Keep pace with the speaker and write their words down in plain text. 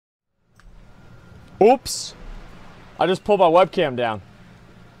Oops. I just pulled my webcam down.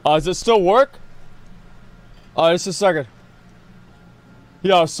 Does it still work? Just a second.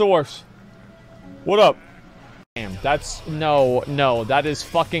 Yeah, it still works. What up? Damn, that's... No, that is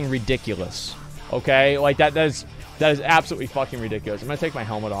fucking ridiculous. Okay? Like, that is absolutely fucking ridiculous. I'm gonna take my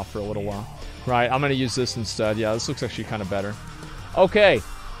helmet off for a little while. Right, I'm gonna use this instead. Yeah, this looks actually kind of better. Okay.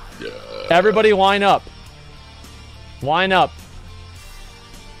 Everybody line up. Line up.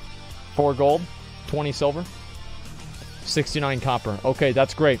 4 gold. 20 silver. 69 copper. Okay,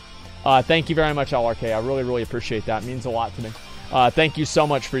 that's great. Thank you very much, LRK. I really, really appreciate that. It means a lot to me. Thank you so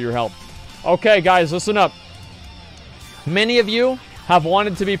much for your help. Okay, guys, listen up. Many of you have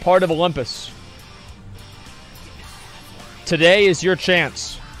wanted to be part of Olympus. Today is your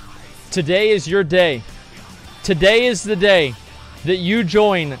chance. Today is your day. Today is the day that you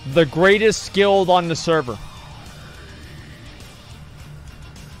join the greatest guild on the server.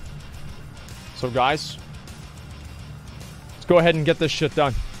 So, guys, let's go ahead and get this shit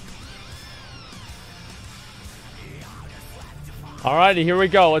done. Alrighty, here we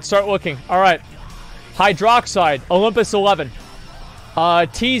go. Let's start looking. Alright. Hydroxide, Olympus 11.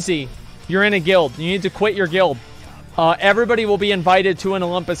 TZ, you're in a guild. You need to quit your guild. Everybody will be invited to an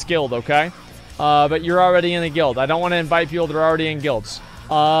Olympus guild, okay? But you're already in a guild. I don't want to invite people that are already in guilds.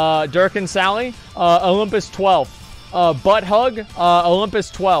 Dirk and Sally, Olympus 12. Butt Hug, Olympus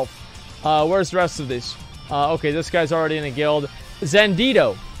 12. Where's the rest of these? Okay, this guy's already in a guild.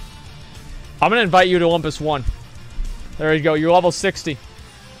 Zendito. I'm going to invite you to Olympus 1. There you go. You're level 60.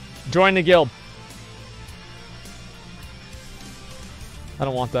 Join the guild. I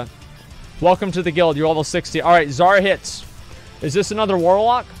don't want that. Welcome to the guild. You're level 60. All right, Zara hits. Is this another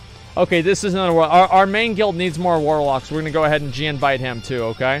warlock? Okay, this is another warlock. Our main guild needs more warlocks. We're going to go ahead and G-invite him too,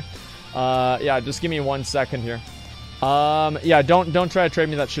 okay? Yeah, just give me 1 second here. Yeah, don't try to trade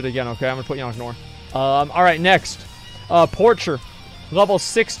me that shit again, okay? I'm going to put you on ignore. All right, next. Porcher. Level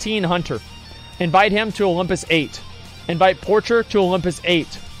 16 hunter. Invite him to Olympus 8. Invite Porcher to Olympus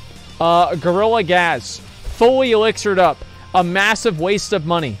 8. Gorilla Gaz. Fully elixired up. A massive waste of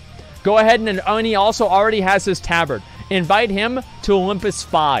money. Go ahead and he also already has his tabard. Invite him to Olympus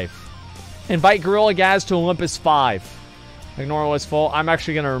 5. Invite Gorilla Gaz to Olympus 5. Ignore list full. I'm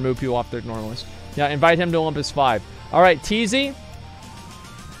actually going to remove people off the ignore list. Yeah, invite him to Olympus 5. All right, TZ. I'm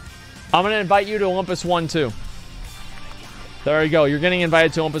going to invite you to Olympus 1 too. There you go. You're getting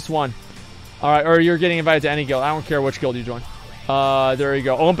invited to Olympus 1. All right, or you're getting invited to any guild. I don't care which guild you join. There you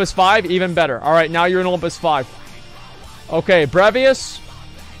go. Olympus 5, even better. All right, now you're in Olympus 5. Okay, Brevius,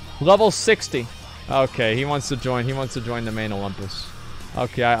 level 60. Okay, he wants to join. He wants to join the main Olympus.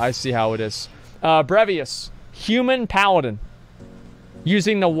 Okay, I see how it is. Brevius, human paladin,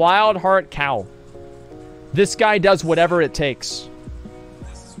 using the Wild Heart Cowl. This guy does whatever it takes.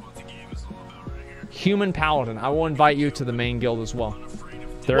 Human paladin. I will invite you to the main guild as well.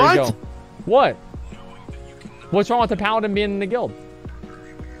 There you go. What? What's wrong with the paladin being in the guild?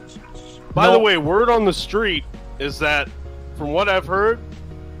 By the way, word on the street is that, from what I've heard,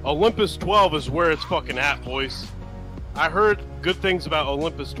 Olympus 12 is where it's fucking at, boys. I heard good things about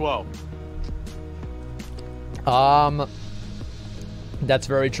Olympus 12. That's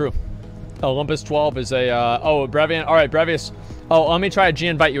very true. Olympus 12 is a, oh, Brevian. All right, Brevius. Oh, let me try to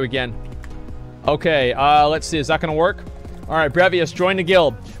G-invite you again. Okay, let's see. Is that going to work? All right, Brevius, join the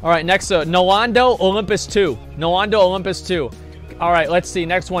guild. All right, next, Nolando, Olympus 2. Nolando, Olympus 2. All right, let's see.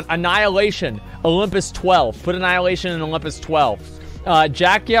 Next one, Annihilation, Olympus 12. Put Annihilation in Olympus 12.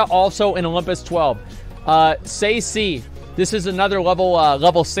 Jackia, also in Olympus 12. Say C. This is another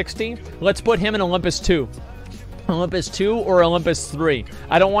level 60. Let's put him in Olympus 2. Olympus 2 or Olympus 3.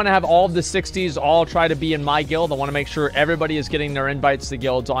 I don't want to have all of the 60s all try to be in my guild. I want to make sure everybody is getting their invites to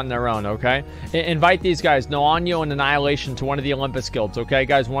guilds on their own, okay? Invite these guys, Noanyo and Annihilation, to one of the Olympus guilds, okay,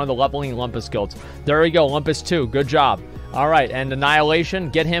 guys? One of the leveling Olympus guilds. There we go, Olympus 2. Good job. All right, and Annihilation,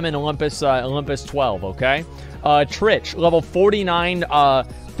 get him in Olympus Olympus 12, okay? Trich, level 49,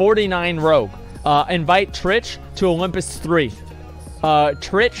 49 rogue. Invite Trich to Olympus 3.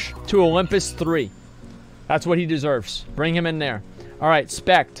 Trich to Olympus 3. That's what he deserves. Bring him in there. All right,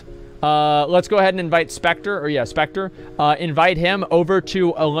 Spect. Let's go ahead and invite Spectre, or yeah, Spectre. Invite him over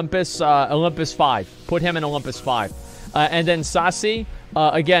to Olympus, Olympus 5. Put him in Olympus 5. And then Sasi,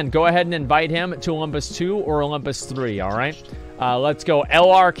 again, go ahead and invite him to Olympus 2 or Olympus 3, all right? Let's go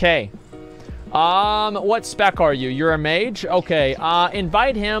LRK. What spec are you? You're a mage? Okay,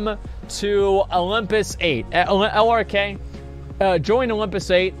 invite him to Olympus 8. LRK, join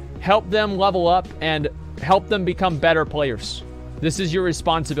Olympus 8, help them level up, and help them become better players. This is your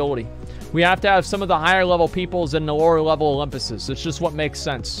responsibility. We have to have some of the higher level peoples in the lower level Olympuses. It's just what makes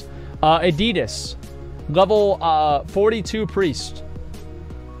sense. Adidas, Level 42 priest.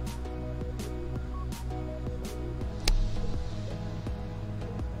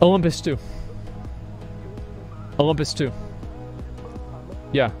 Olympus 2. Olympus 2.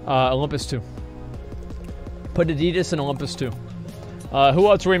 Yeah, Olympus 2. Put Adidas in Olympus 2. Who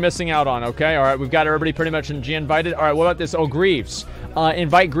else are we missing out on? Okay, all right, we've got everybody pretty much in G invited. All right, what about this? Oh, Greaves.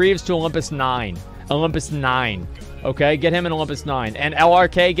 Invite Greaves to Olympus 9. Olympus 9. Okay, get him in Olympus 9. And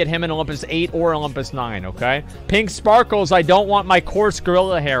LRK, get him in Olympus 8 or Olympus 9, okay? Pink Sparkles, I don't want my coarse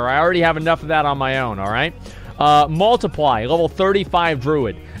gorilla hair. I already have enough of that on my own, all right? Multiply, level 35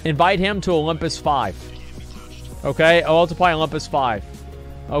 Druid. Invite him to Olympus 5. Okay, Multiply Olympus 5.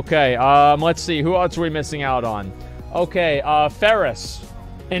 Okay, let's see. Who else are we missing out on? Okay, Ferris.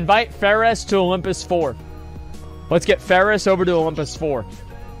 Invite Ferris to Olympus 4. Let's get Ferris over to Olympus 4.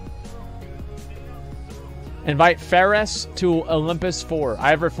 Invite Ferris to Olympus 4. I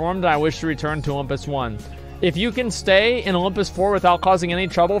have reformed and I wish to return to Olympus 1. If you can stay in Olympus 4 without causing any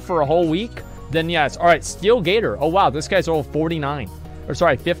trouble for a whole week, then yes. All right, Steel Gator. Oh, wow, this guy's level 49. Or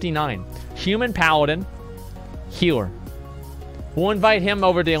sorry, 59. Human Paladin. Healer. We'll invite him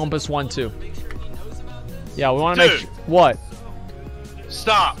over to Olympus 1 too. Yeah, we want to make sure. What?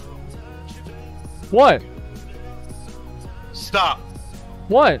 Stop. What? Stop.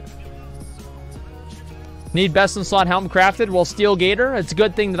 What? Need best in slot helm crafted? Well, Steel Gator, it's a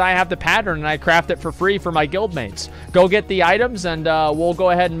good thing that I have the pattern and I craft it for free for my guildmates. Go get the items and we'll go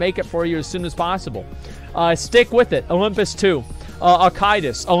ahead and make it for you as soon as possible. Stick with it. Olympus 2.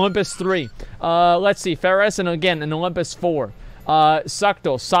 Archidus. Olympus 3. Let's see. Ferris and again in Olympus 4.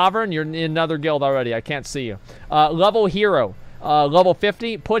 Suctal. Sovereign, you're in another guild already. I can't see you. Level Hero. Level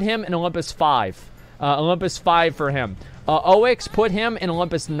 50. Put him in Olympus 5. Olympus 5 for him. Oix, put him in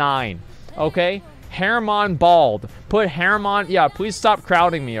Olympus 9. Okay? Hermon Bald. Put Hermon... Yeah, please stop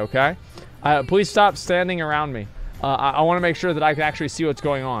crowding me, okay? Please stop standing around me. I want to make sure that I can actually see what's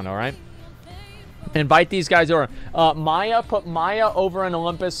going on, all right? Invite these guys over. Maya, put Maya over in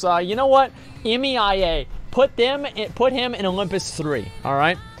Olympus. You know what? MEIA. Put him in Olympus 3, all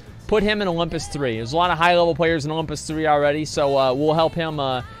right? Put him in Olympus 3. There's a lot of high-level players in Olympus 3 already, so we'll help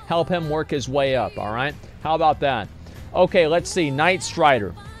him work his way up, all right? How about that? Okay, let's see. Night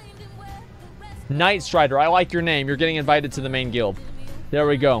Strider. Night Strider, I like your name. You're getting invited to the main guild. There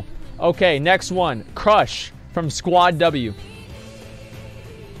we go. Okay, next one. Crush from Squad W.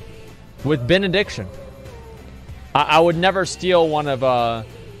 With Benediction. I would never steal one of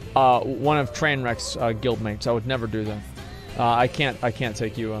Trainwreck's guildmates. I would never do that. I can't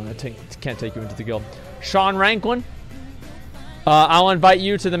take you. Can't take you into the guild. Sean Ranklin. I'll invite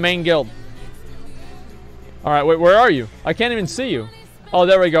you to the main guild. All right, wait, where are you? I can't even see you. Oh,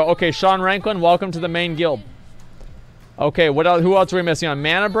 there we go. Okay, Sean Ranklin, welcome to the main guild. Okay, what else? Who else are we missing on?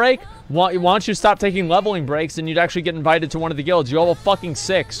 Mana break? Why don't you stop taking leveling breaks and you'd actually get invited to one of the guilds? You're level fucking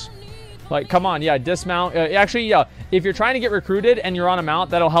 6. Like, come on, yeah, dismount. Actually, yeah, if you're trying to get recruited and you're on a mount,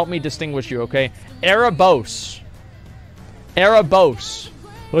 that'll help me distinguish you, okay? Erebos. Erebos.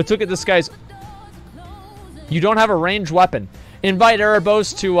 Let's look at this guy's... You don't have a ranged weapon. Invite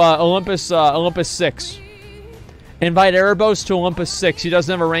Erebos to Olympus 6. Invite Erebos to Olympus 6. He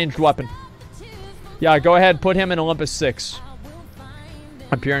doesn't have a ranged weapon. Yeah, go ahead. Put him in Olympus 6.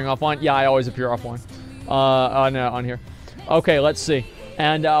 Appearing offline? Yeah, I always appear offline. On here. Okay, let's see.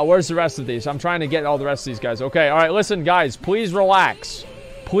 And where's the rest of these? I'm trying to get all the rest of these guys. Okay, all right, listen, guys. Please relax.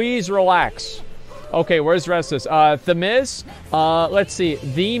 Please relax. Okay, where's the rest of this? The Miz. Let's see.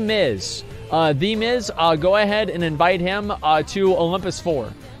 The Miz. The Miz, go ahead and invite him to Olympus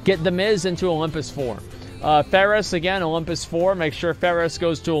 4. Get The Miz into Olympus 4. Ferris, again, Olympus 4. Make sure Ferris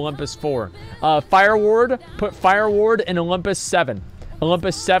goes to Olympus 4. Fireward, put Fireward in Olympus 7.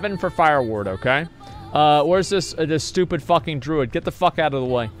 Olympus 7 for Fireward, okay? Where's this stupid fucking druid? Get the fuck out of the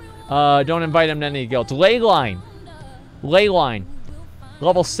way. Don't invite him to any guilds. Leyline. Leyline.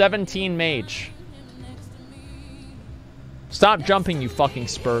 Level 17 mage. Stop jumping, you fucking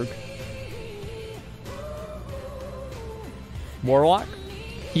spurg. Warlock?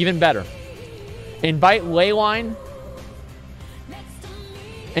 Even better. Invite Leyline.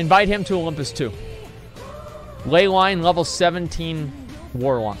 Invite him to Olympus 2. Leyline, level 17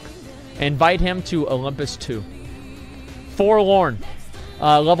 Warlock. Invite him to Olympus 2. Forlorn.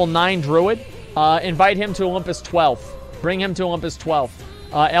 Level 9 Druid. Invite him to Olympus 12. Bring him to Olympus 12.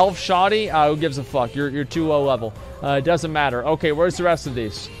 Elf Shoddy. Who gives a fuck? You're too low level. It doesn't matter. Okay, where's the rest of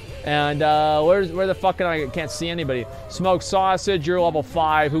these? And where the fuck can I can't see anybody? Smoked Sausage, you're level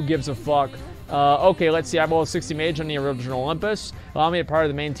 5. Who gives a fuck? Okay, let's see. I have a level 60 mage on the original Olympus. Allow me to be part of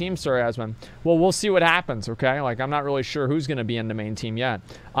the main team. Sorry, Asmon. Well, we'll see what happens, okay? Like, I'm not really sure who's going to be in the main team yet.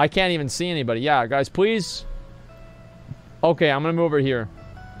 I can't even see anybody. Yeah, guys, please. Okay, I'm going to move over here.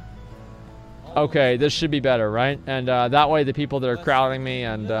 Okay, this should be better, right? And that way the people that are crowding me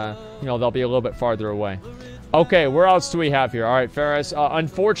and, you know, they'll be a little bit farther away. Okay, where else do we have here? All right, Ferris.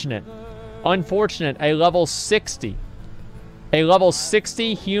 Unfortunate. Unfortunate. A level 60. A level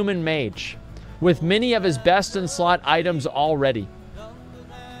 60 human mage. With many of his best in slot items already.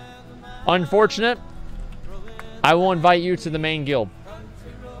 Unfortunate. I will invite you to the main guild.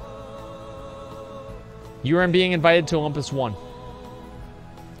 You are being invited to Olympus 1.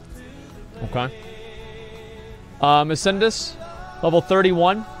 Okay. Ascendus, level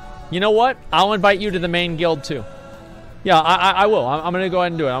 31. You know what? I'll invite you to the main guild too. Yeah, I will. I'm going to go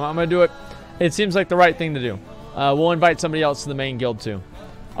ahead and do it. I'm going to do it. It seems like the right thing to do. We'll invite somebody else to the main guild too.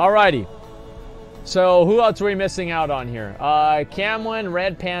 Alrighty. So, who else are we missing out on here? Camlin,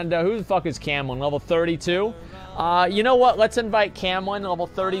 Red Panda. Who the fuck is Camlin? Level 32? You know what? Let's invite Camlin, level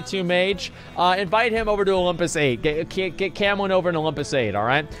 32 mage. Invite him over to Olympus 8. Get Camlin over in Olympus 8,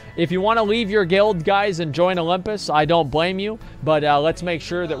 alright? If you want to leave your guild, guys, and join Olympus, I don't blame you. But let's make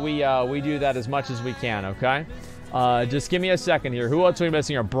sure that we do that as much as we can, okay? Just give me a second here. Who else are we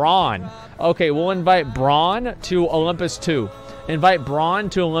missing here? Braun. Okay, we'll invite Braun to Olympus 2. Invite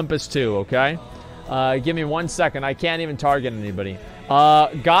Braun to Olympus 2, okay? Give me 1 second. I can't even target anybody.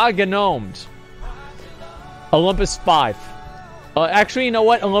 Gaganomed. Olympus 5. Actually, you know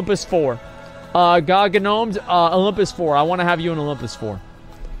what? Olympus 4. Gaganomed, Olympus 4. I want to have you in Olympus 4.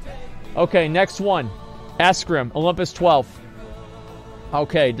 Okay, next one. Eskrim, Olympus 12.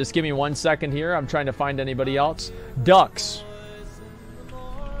 Okay, just give me 1 second here. I'm trying to find anybody else. Dux.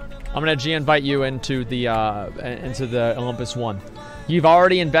 I'm going to G-invite you into the Olympus 1. You've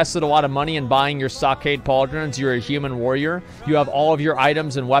already invested a lot of money in buying your stockade pauldrons. You're a human warrior. You have all of your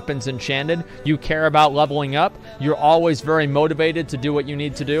items and weapons enchanted. You care about leveling up. You're always very motivated to do what you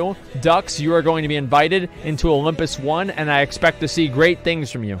need to do. Dux, you are going to be invited into Olympus 1, and I expect to see great things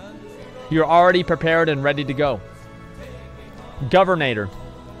from you. You're already prepared and ready to go. Governator,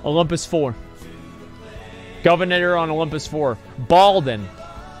 Olympus 4. Governator on Olympus 4. Balden,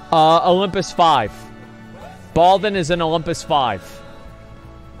 Olympus 5. Balden is in Olympus 5.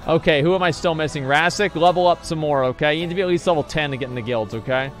 Okay, who am I still missing? Rasik, level up some more, okay? You need to be at least level 10 to get in the guilds,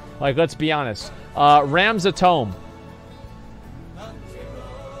 okay? Like, let's be honest. Ramsatome.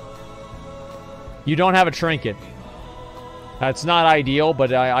 You don't have a trinket. That's not ideal,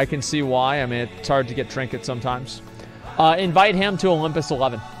 but I can see why. I mean, it's hard to get trinkets sometimes. Invite him to Olympus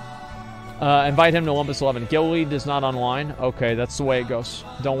 11. Invite him to Olympus 11. Guild lead is not online. Okay, that's the way it goes.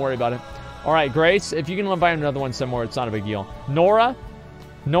 Don't worry about it. All right, Grace, if you can invite another one somewhere, it's not a big deal. Nora,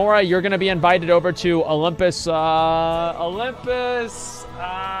 you're going to be invited over to Olympus,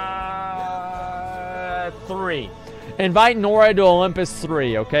 3. Invite Nora to Olympus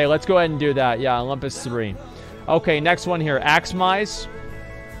 3, okay? Let's go ahead and do that. Yeah, Olympus 3. Okay, next one here. Axmise,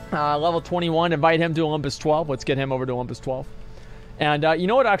 level 21. Invite him to Olympus 12. Let's get him over to Olympus 12. And you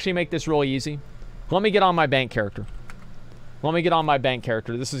know what would actually make this really easy? Let me get on my bank character.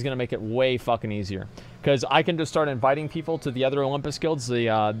 This is going to make it way fucking easier. Because I can just start inviting people to the other Olympus guilds,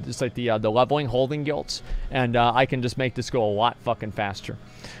 just like the leveling, holding guilds. And I can just make this go a lot fucking faster.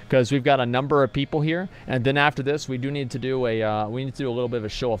 Because we've got a number of people here. And then after this, we do need to do a little bit of a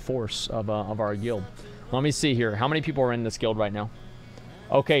show of force of our guild. Let me see here. How many people are in this guild right now?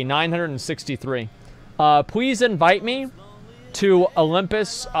 Okay, 963. Please invite me to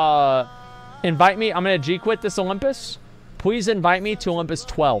Olympus. Invite me. I'm going to G-quit this Olympus. Please invite me to Olympus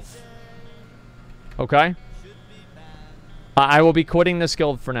 12. Okay? I will be quitting this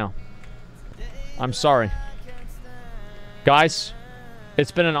guild for now. I'm sorry. Guys,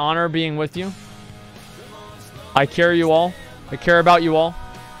 it's been an honor being with you. I care you all. I care about you all.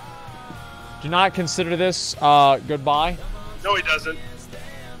 Do not consider this goodbye. No, he doesn't.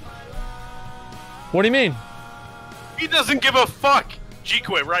 What do you mean? He doesn't give a fuck.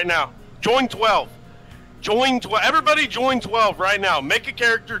 G-quit right now. Join 12. Join 12. Everybody join 12 right now. Make a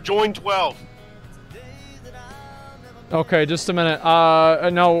character, join 12. Okay, just a minute.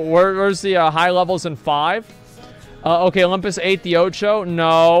 No, where's the high levels in 5? Okay, Olympus 8, the Ocho.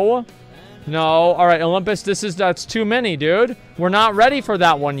 No. All right, Olympus, that's too many, dude. We're not ready for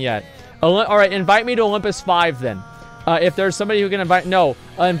that one yet. All right, invite me to Olympus 5 then. If there's somebody who can invite... No,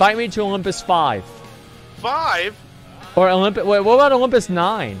 invite me to Olympus 5. 5? Or Olympus... Wait, what about Olympus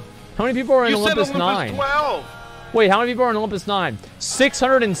 9? How many people are in Olympus 9? Olympus 12. Wait, how many people are in Olympus 9?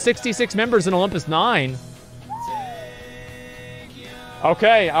 666 members in Olympus 9.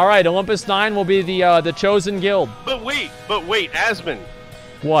 Okay, all right. Olympus 9 will be the chosen guild. But wait, Asmon.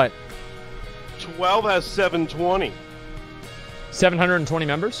 What? 12 has 720. 720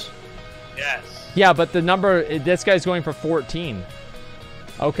 members? Yes. Yeah, but the number, this guy's going for 14.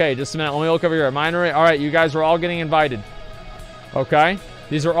 Okay, just a minute. Let me look over here. Miner, all right, you guys are all getting invited. Okay?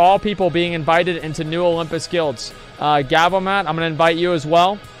 These are all people being invited into new Olympus guilds. Gabomat, I'm going to invite you as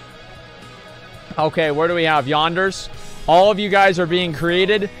well. Okay, where do we have? Yonders. All of you guys are being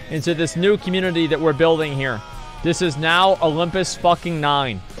created into this new community that we're building here. This is now Olympus fucking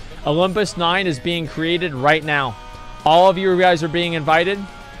 9. Olympus 9 is being created right now. All of you guys are being invited.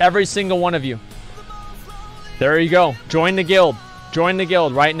 Every single one of you. There you go. Join the guild. Join the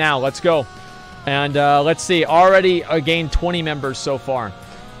guild right now. Let's go. And let's see. Already gained 20 members so far.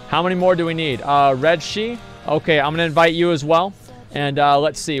 How many more do we need? Red She. Okay, I'm going to invite you as well. And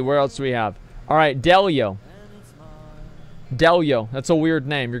let's see. Where else do we have? All right, Delio. Delio. That's a weird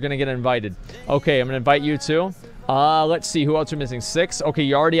name. You're going to get invited. Okay, I'm going to invite you too. Let's see. Who else are missing? 6. Okay,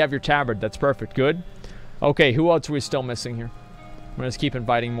 you already have your tabard. That's perfect. Good. Okay, who else are we still missing here? I'm going to just keep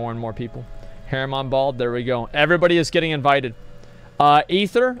inviting more and more people. Asmongold. There we go. Everybody is getting invited.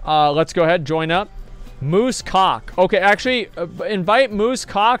 Ether. Let's go ahead. Join up. Moose Cock. Okay, actually, invite Moose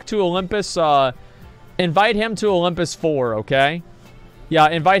Cock to Olympus. Invite him to Olympus 4, okay? Yeah,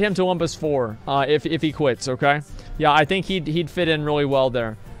 invite him to Olympus 4 if he quits, okay? Yeah, I think he'd fit in really well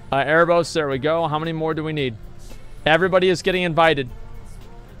there. Erebos, there we go. How many more do we need? Everybody is getting invited.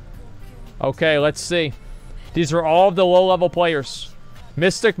 Okay, let's see. These are all of the low-level players.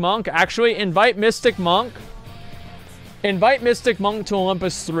 Mystic Monk. Actually, invite Mystic Monk. Invite Mystic Monk to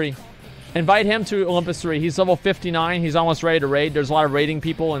Olympus 3. Invite him to Olympus 3. He's level 59. He's almost ready to raid. There's a lot of raiding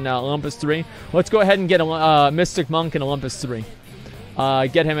people in Olympus 3. Let's go ahead and get Mystic Monk in Olympus 3.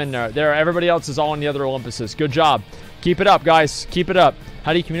 Get him in there. Everybody else is all in the other Olympuses. Good job. Keep it up, guys. Keep it up.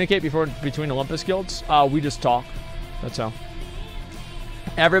 How do you communicate between Olympus guilds? We just talk. That's how.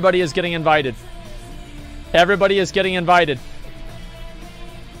 Everybody is getting invited. Everybody is getting invited.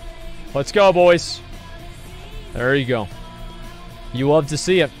 Let's go, boys. There you go. You love to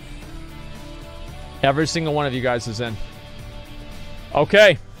see it. Every single one of you guys is in.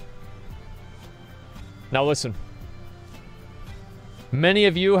 Okay. Now listen. Many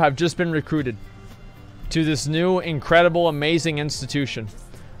of you have just been recruited to this new, incredible, amazing institution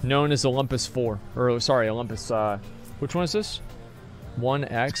known as Olympus 4. Or, sorry, Olympus, which one is this?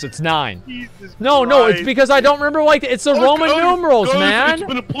 1X? It's 9. Jesus no, Christ. It's because I don't remember, like, it's the Roman numerals, guys, man. It's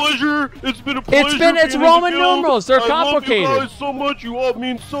been a pleasure. It's been a pleasure. It's Roman numerals. They're complicated. I love you guys so much. You all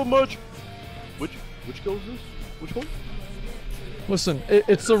mean so much. Which guild is this? Which one? Listen,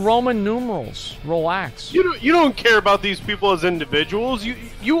 it's the Roman numerals. Relax. You don't care about these people as individuals.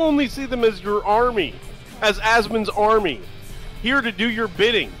 You only see them as your army, as Asmon's army, here to do your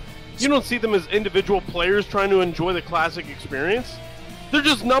bidding. You don't see them as individual players trying to enjoy the classic experience. They're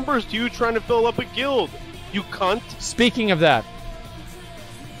just numbers to you trying to fill up a guild. You cunt. Speaking of that.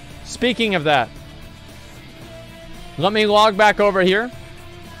 Let me log back over here.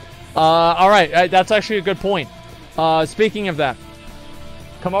 All right, that's actually a good point. Speaking of that.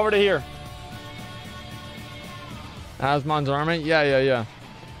 Come over to here. Asmon's army? Yeah.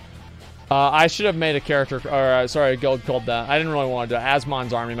 I should have made a character, or sorry, a guild called that. I didn't really want to do it.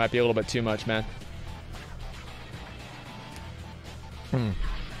 Asmon's army might be a little bit too much, man.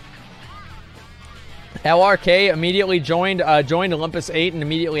 LRK immediately joined Olympus 8 and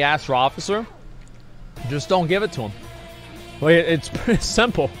immediately asked for officer. Just don't give it to him. Well, it's pretty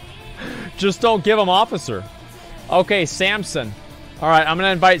simple. Just don't give him officer. Okay, Samson. All right, I'm going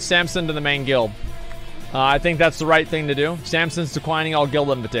to invite Samson to the main guild. I think that's the right thing to do. Samson's declining all guild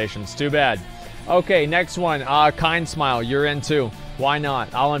invitations. Too bad. Okay, next one. Kind Smile, you're in too. Why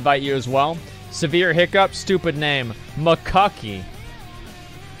not? I'll invite you as well. Severe Hiccup, stupid name. McCucky.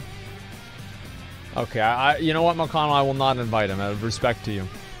 Okay, you know what, McConnell? I will not invite him out of respect to you.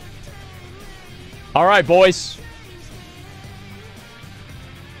 All right, boys.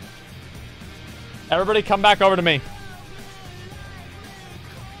 Everybody come back over to me.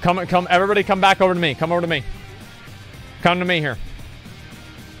 Everybody come back over to me. Come over to me. Come to me here.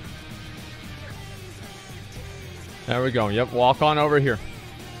 There we go. Yep, walk on over here.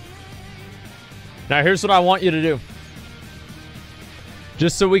 Now, here's what I want you to do.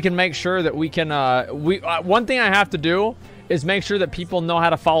 Just so we can make sure that we can, one thing I have to do is make sure that people know how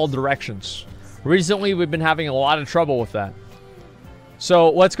to follow directions. Recently, we've been having a lot of trouble with that.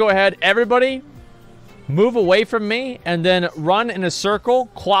 So, let's go ahead. Everybody, move away from me and then run in a circle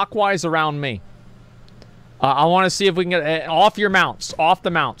clockwise around me. I want to see if we can get off your mounts, off the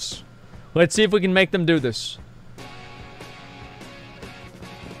mounts. Let's see if we can make them do this.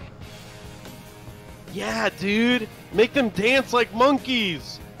 Yeah, dude. Make them dance like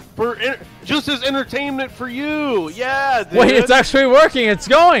monkeys. Just as entertainment for you. Yeah, dude. Wait, it's actually working. It's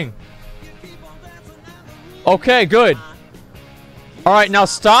going. Okay, good. All right, now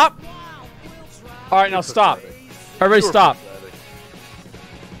stop. All right, now stop. Everybody stop.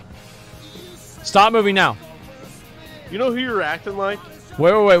 Stop moving now. You know who you're acting like?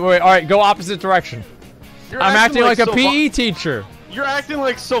 Wait. All right, go opposite direction. I'm acting like a PE teacher. You're acting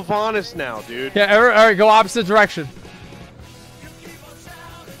like Sylvanas now, dude. Yeah, all right, go opposite direction.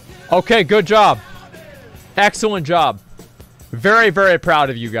 Okay, good job. Excellent job. Very, very proud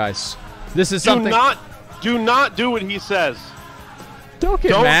of you guys. This is something... Do not do what he says. Don't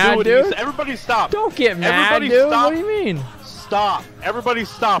get mad, dude. Everybody stop. Don't get mad, dude. Stop. What do you mean? Stop. Everybody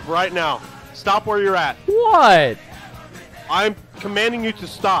stop right now. Stop where you're at. What? I'm commanding you to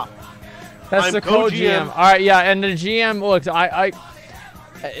stop. That's the co-GM. All right, yeah, and the GM, look,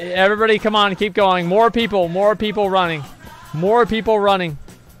 everybody come on, keep going. More people running. More people running.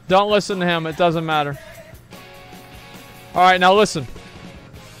 Don't listen to him. It doesn't matter. All right, now listen.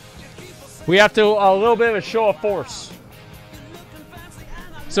 We have to a little bit of a show of force.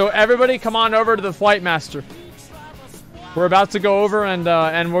 So everybody come on over to the Flight Master. We're about to go over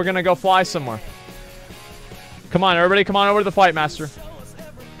and we're going to go fly somewhere. Come on, everybody come on over to the Flight Master.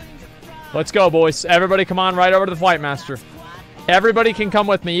 Let's go, boys. Everybody come on right over to the Flight Master. Everybody can come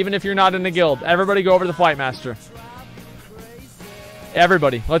with me, even if you're not in the guild. Everybody go over to the Flight Master.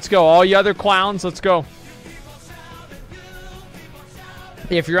 Everybody, let's go. All you other clowns, let's go.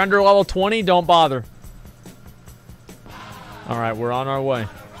 If you're under level 20, don't bother. All right, we're on our way.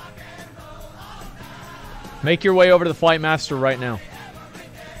 Make your way over to the Flight Master right now.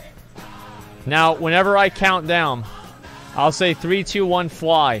 Now, whenever I count down, I'll say 3, 2, 1,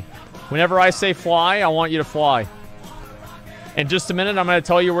 fly. Whenever I say fly, I want you to fly. In just a minute, I'm going to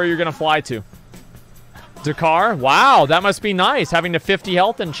tell you where you're going to fly to. Dakar? Wow, that must be nice, having the 50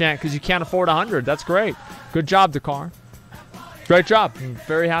 health enchant because you can't afford 100. That's great. Good job, Dakar. Great job. I'm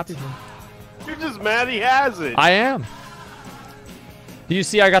very happy for you. You're just mad he has it. I am. Do you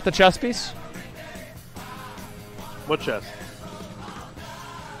see I got the chess piece? What chest?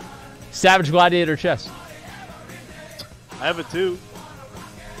 Savage Gladiator chest. I have it too.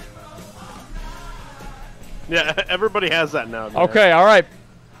 Yeah, everybody has that now. Man. Okay, all right.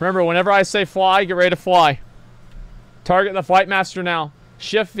 Remember, whenever I say fly, get ready to fly. Target the Flight Master now.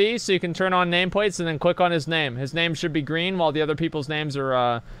 Shift V so you can turn on nameplates and then click on his name. His name should be green while the other people's names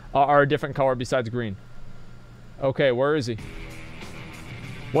are a different color besides green. Okay, where is he?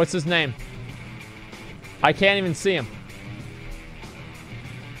 What's his name? I can't even see him.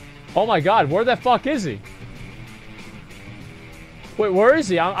 Oh my god, where the fuck is he? Wait, where is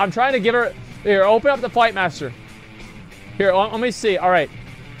he? I'm trying to give her... Here, open up the Flight Master. Here, let me see. All right.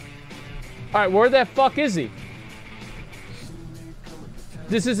 All right, where the fuck is he?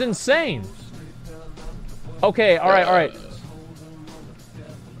 This is insane. Okay, all right, all right.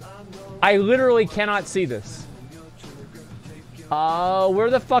 I literally cannot see this. Where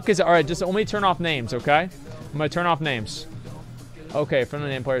the fuck is it? All right, just let me turn off names, okay? I'm gonna turn off names. Okay, from the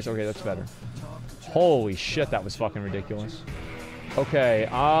name players. Okay, that's better. Holy shit, that was fucking ridiculous. Okay,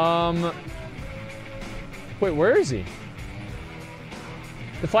 wait, where is he?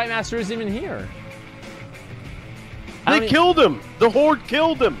 The Flight Master isn't even here. They killed him. The Horde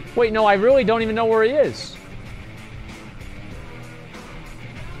killed him. Wait, no, I really don't even know where he is.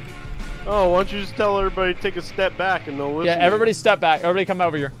 Oh, why don't you just tell everybody to take a step back and they'll listen. Yeah, everybody step back. Everybody come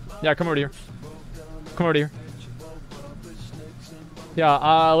over here. Yeah, come over here. Come over here.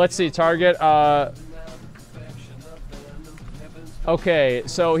 Yeah, let's see. Target. Okay,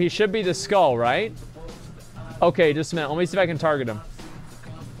 so he should be the skull, right? Okay, just a minute. Let me see if I can target him.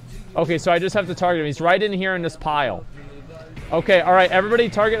 Okay, so I just have to target him. He's right in here in this pile. Okay, all right. Everybody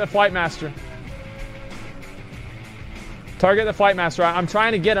target the Flight Master. Target the Flight Master. I'm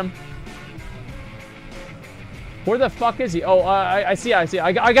trying to get him. Where the fuck is he? Oh, I see. I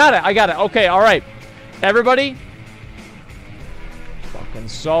got it. Okay, all right. Everybody. Fucking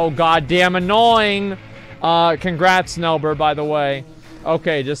so goddamn annoying. Congrats, Nelber, by the way.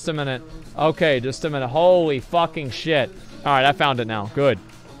 Okay, just a minute. Okay, just a minute. Holy fucking shit. All right, I found it now. Good.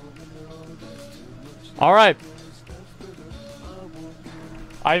 All right.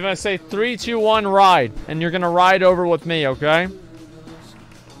 I'm going to say 3, 2, 1, ride. And you're going to ride over with me, okay?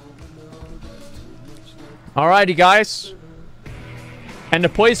 Alrighty, guys. And the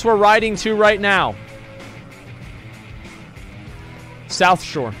place we're riding to right now. South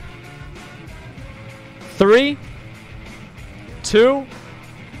Shore. 3, 2,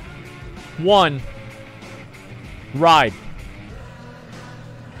 1. Ride.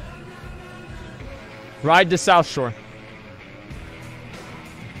 Ride to South Shore.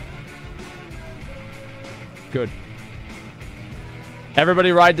 Good.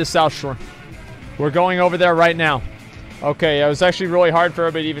 Everybody ride to South Shore. We're going over there right now. Okay, it was actually really hard for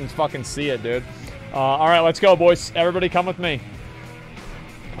everybody to even fucking see it, dude. All right, let's go, boys. Everybody come with me.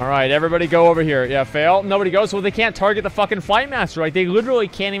 All right, everybody go over here. Yeah, fail. Nobody goes. Well, they can't target the fucking Flight Master. Like, they literally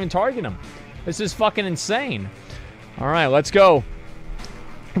can't even target him. This is fucking insane. All right, let's go.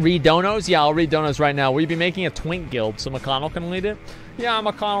 Read donos? Yeah, I'll read donos right now. We'll be making a Twink Guild, so McConnell can lead it. Yeah,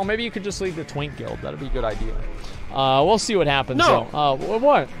 McConnell, maybe you could just lead the Twink Guild. That'd be a good idea. We'll see what happens. No.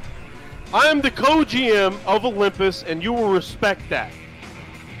 What? I am the co-GM of Olympus, and you will respect that.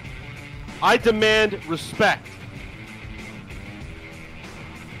 I demand respect.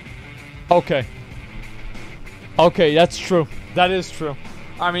 Okay. Okay, that's true. That is true.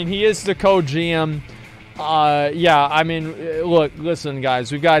 I mean, he is the co-GM. Yeah, I mean, look, listen,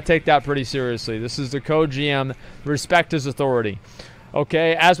 guys. We've got to take that pretty seriously. This is the co-GM. Respect his authority.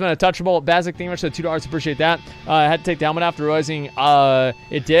 Okay, Asmon, Untouchable. Bazik, thank you much for the $2. Appreciate that. I had to take the helmet after realizing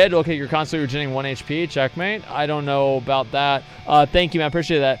it did. Okay, you're constantly regenerating 1 HP. Checkmate. I don't know about that. Thank you, man.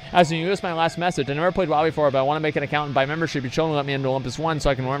 Appreciate that. Asmon, you missed my last message. I never played WoW before, but I want to make an account and buy membership. You're trying to let me into Olympus 1 so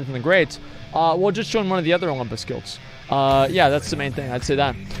I can learn from the greats. Well, just join one of the other Olympus guilds. Yeah, that's the main thing. I'd say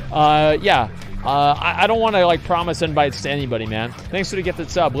that. Yeah. I don't want to, like, promise invites to anybody, man. Thanks for the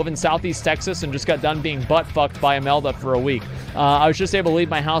gifted sub. Live in Southeast Texas and just got done being butt-fucked by Imelda for a week. I was just able to leave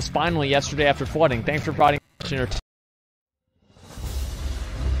my house finally yesterday after flooding. Thanks for providing your